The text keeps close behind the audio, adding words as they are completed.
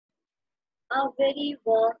A very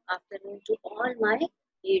warm afternoon to all my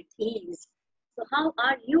dear thieves. So, how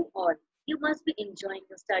are you all? You must be enjoying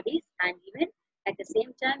your studies and even at the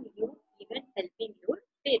same time, you even helping your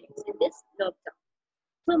parents in this lockdown.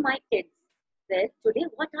 So, my kids, well, today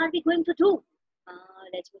what are we going to do?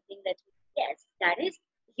 Let me think. Yes, that is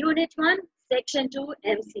Unit 1, Section 2,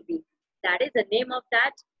 MCB. That is the name of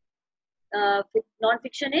that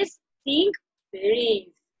non-fiction is Seeing Fairies.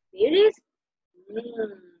 Fairies?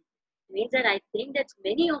 Hmm. Means that I think that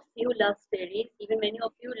many of you love fairies, even many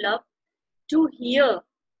of you love to hear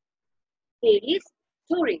fairies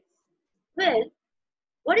stories. Well,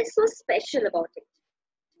 what is so special about it?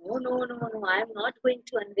 No, no, no, no, I am not going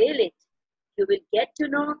to unveil it. You will get to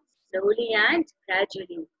know slowly and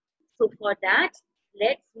gradually. So for that,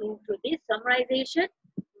 let's move to the summarization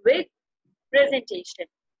with presentation,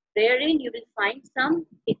 wherein you will find some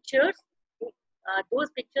pictures. Those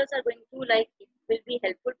pictures are going to it will be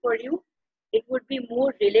helpful for you. It would be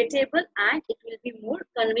more relatable and it will be more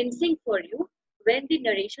convincing for you when the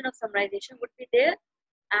narration of summarization would be there,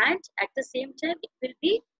 and at the same time it will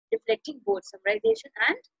be reflecting both summarization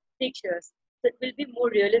and pictures. So it will be more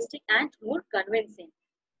realistic and more convincing.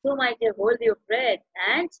 So my dear, hold your breath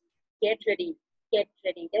and get ready. Get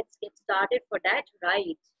ready. Let's get started for that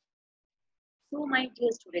ride. So my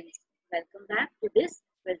dear students, welcome back to this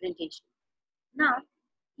presentation. Now,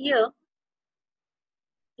 here,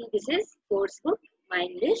 see, this is course book, my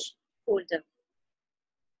English folder.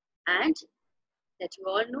 And that you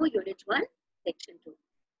all know Unit 1, Section 2.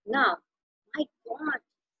 Now, my God,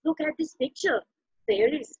 look at this picture.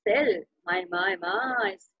 Fairy spell. My,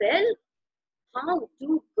 spell. How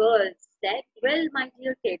two girls said, well, my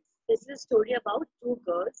dear kids, this is a story about two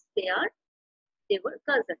girls. They were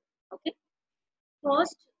cousins. Okay.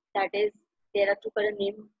 First, that is, there are two girls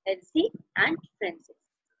named Elsie and Frances.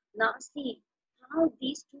 Now see how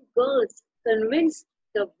these two girls convinced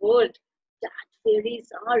the world that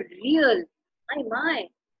fairies are real. My,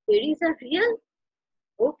 fairies are real?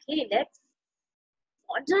 Okay, let's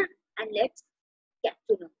ponder and let's get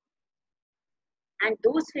to know. And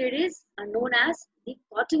those fairies are known as the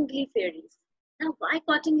Cottingley fairies. Now, why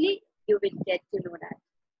Cottingley? You will get to know that.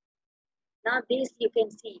 Now, this you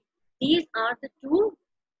can see. These are the two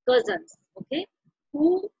cousins, okay,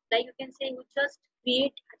 who, like you can say, who just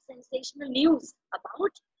create sensational news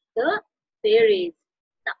about the fairies.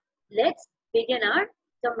 Now, let's begin our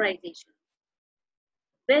summarization.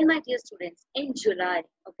 Well, my dear students, in July,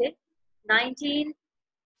 okay,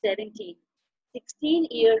 1917,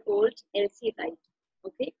 16-year-old Elsie died,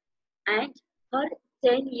 okay, and her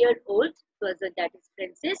 10-year-old cousin, that is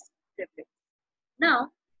Princess Griffith.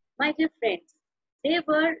 Now, my dear friends, they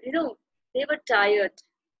were, they were tired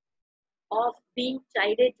of being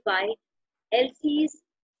chided by Elsie's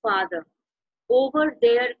father over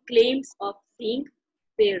their claims of seeing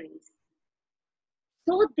fairies.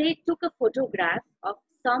 So they took a photograph of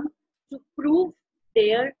some to prove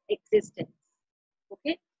their existence.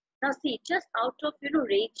 Okay. Now see, just out of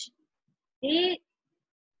rage, they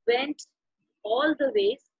went all the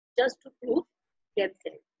ways just to prove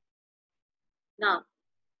themselves. Now,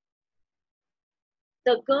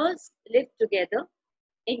 the girls lived together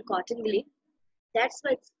in Cottingley. That's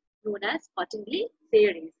why it's known as Cottingley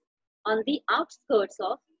Fairies, on the outskirts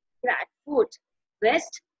of Bradford,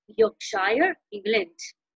 West Yorkshire, England.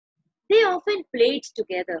 They often played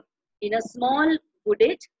together in a small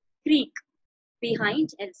wooded creek behind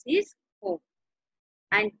Elsie's home.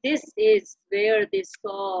 And this is where they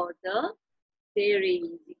saw the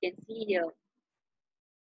fairies. You can see here.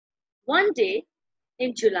 One day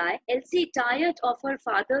in July, Elsie, tired of her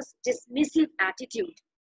father's dismissive attitude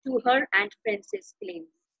to her and Frances' claims,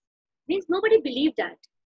 means nobody believed that.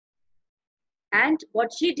 And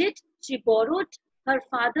what she did, she borrowed her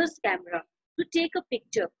father's camera to take a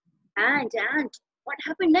picture. And what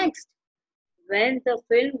happened next? When the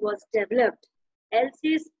film was developed,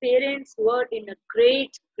 Elsie's parents were in a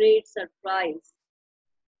great surprise.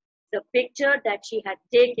 The picture that she had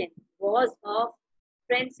taken was of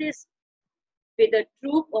Frances with a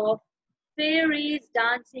troupe of fairies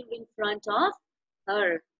dancing in front of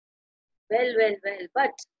her. Well,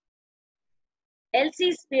 but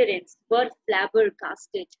Elsie's parents were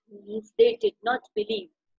flabbergasted. Means they did not believe.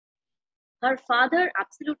 Her father,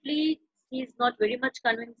 absolutely, he is not very much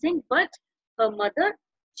convincing, but her mother,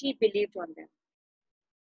 she believed on them.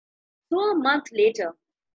 So a month later,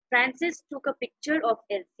 Frances took a picture of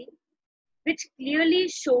Elsie, which clearly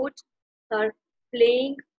showed her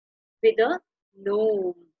playing with a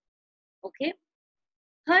gnome. Okay?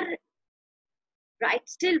 Her Wright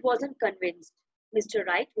still wasn't convinced. Mr.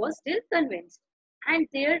 Wright was still convinced. And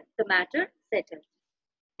there the matter settled.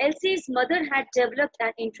 Elsie's mother had developed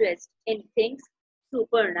an interest in things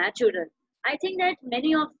supernatural. I think that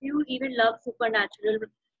many of you even love supernatural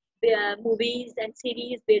movies and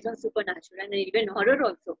series based on supernatural and even horror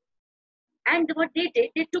also. And what they did,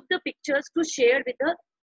 they took the pictures to share with a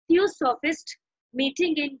theosophist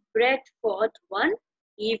meeting in Bradford one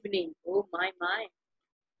evening. Oh my.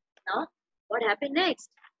 Now, what happened next?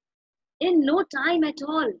 In no time at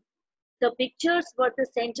all, the pictures were the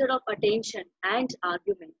center of attention and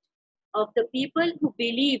argument of the people who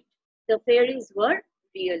believed the fairies were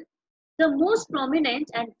real. The most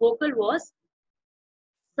prominent and vocal was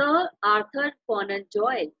Sir Arthur Conan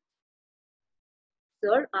Doyle.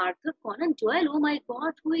 Sir Arthur Conan Doyle, oh my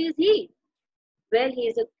God, who is he? Well,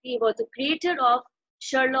 he was the creator of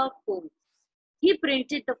Sherlock Holmes. He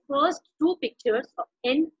printed the first two pictures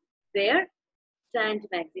in their Strand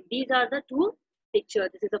magazine. These are the two pictures.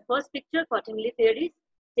 This is the first picture, Cottingley Fairies,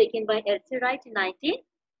 taken by Elsie Wright in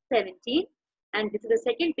 1917. And this is the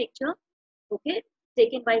second picture, okay,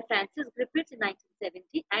 taken by Francis Griffiths in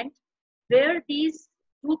 1970. And where these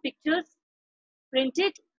two pictures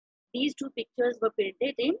printed, these two pictures were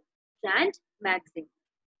printed in Strand magazine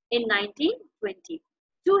in 1920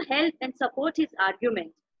 to help and support his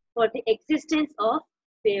argument for the existence of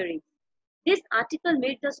fairies. This article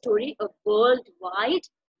made the story a worldwide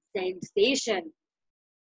sensation.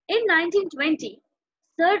 In 1920,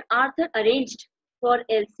 Sir Arthur arranged for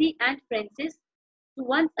Elsie and Francis to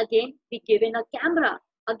once again be given a camera.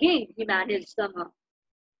 Again, he managed somehow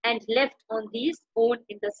and left on these own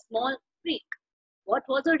in the small creek. What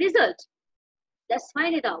was the result? Let's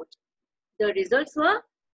find it out. The results were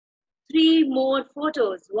 3 more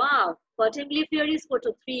photos. Wow. Cottingley Fairies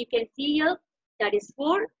photo 3 you can see here. That is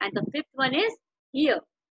 4. And the 5th one is here.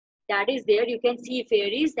 That is there. You can see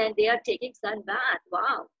fairies and they are taking sun bath.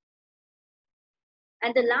 Wow.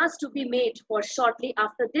 And the last to be made for shortly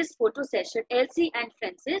after this photo session, Elsie and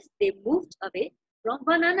Francis, they moved away from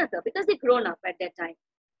one another because they grown up at that time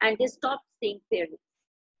and they stopped seeing fairies.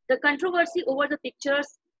 The controversy over the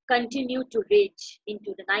pictures continued to rage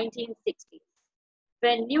into the 1960s,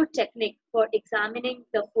 when new technique for examining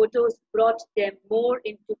the photos brought them more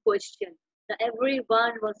into question. Now,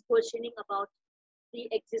 everyone was questioning about the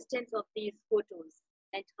existence of these photos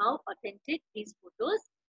and how authentic these photos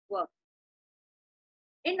were.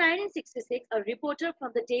 In 1966, a reporter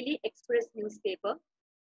from the Daily Express newspaper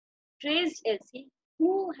traced Elsie,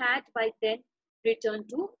 who had by then returned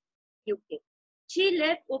to UK. She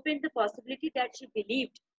left open the possibility that she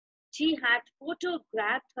believed she had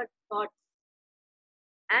photographed her thoughts,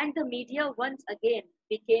 and the media once again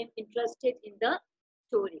became interested in the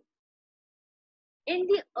story. In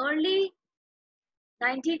the early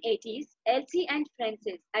 1980s, Elsie and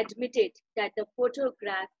Francis admitted that the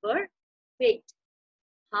photographs were faked.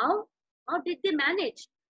 How? How did they manage?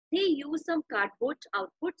 They used some cardboard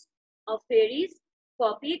outputs of fairies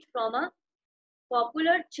copied from a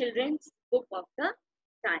popular children's book of the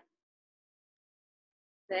time.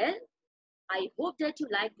 Well, I hope that you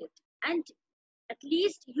liked it, and at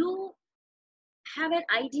least you have an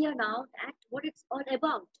idea now that what it's all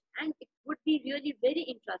about, and it would be really very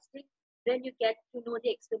interesting when you get to know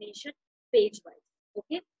the explanation page wise.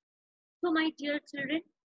 Okay, so my dear children,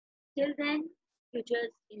 till then you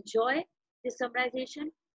just enjoy the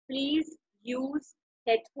summarization. Please use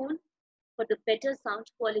headphone for the better sound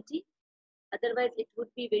quality, otherwise it would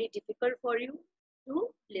be very difficult for you to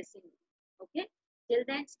listen. Okay, till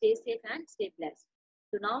then stay safe and stay blessed.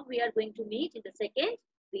 So now we are going to meet in the second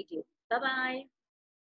video. Bye bye.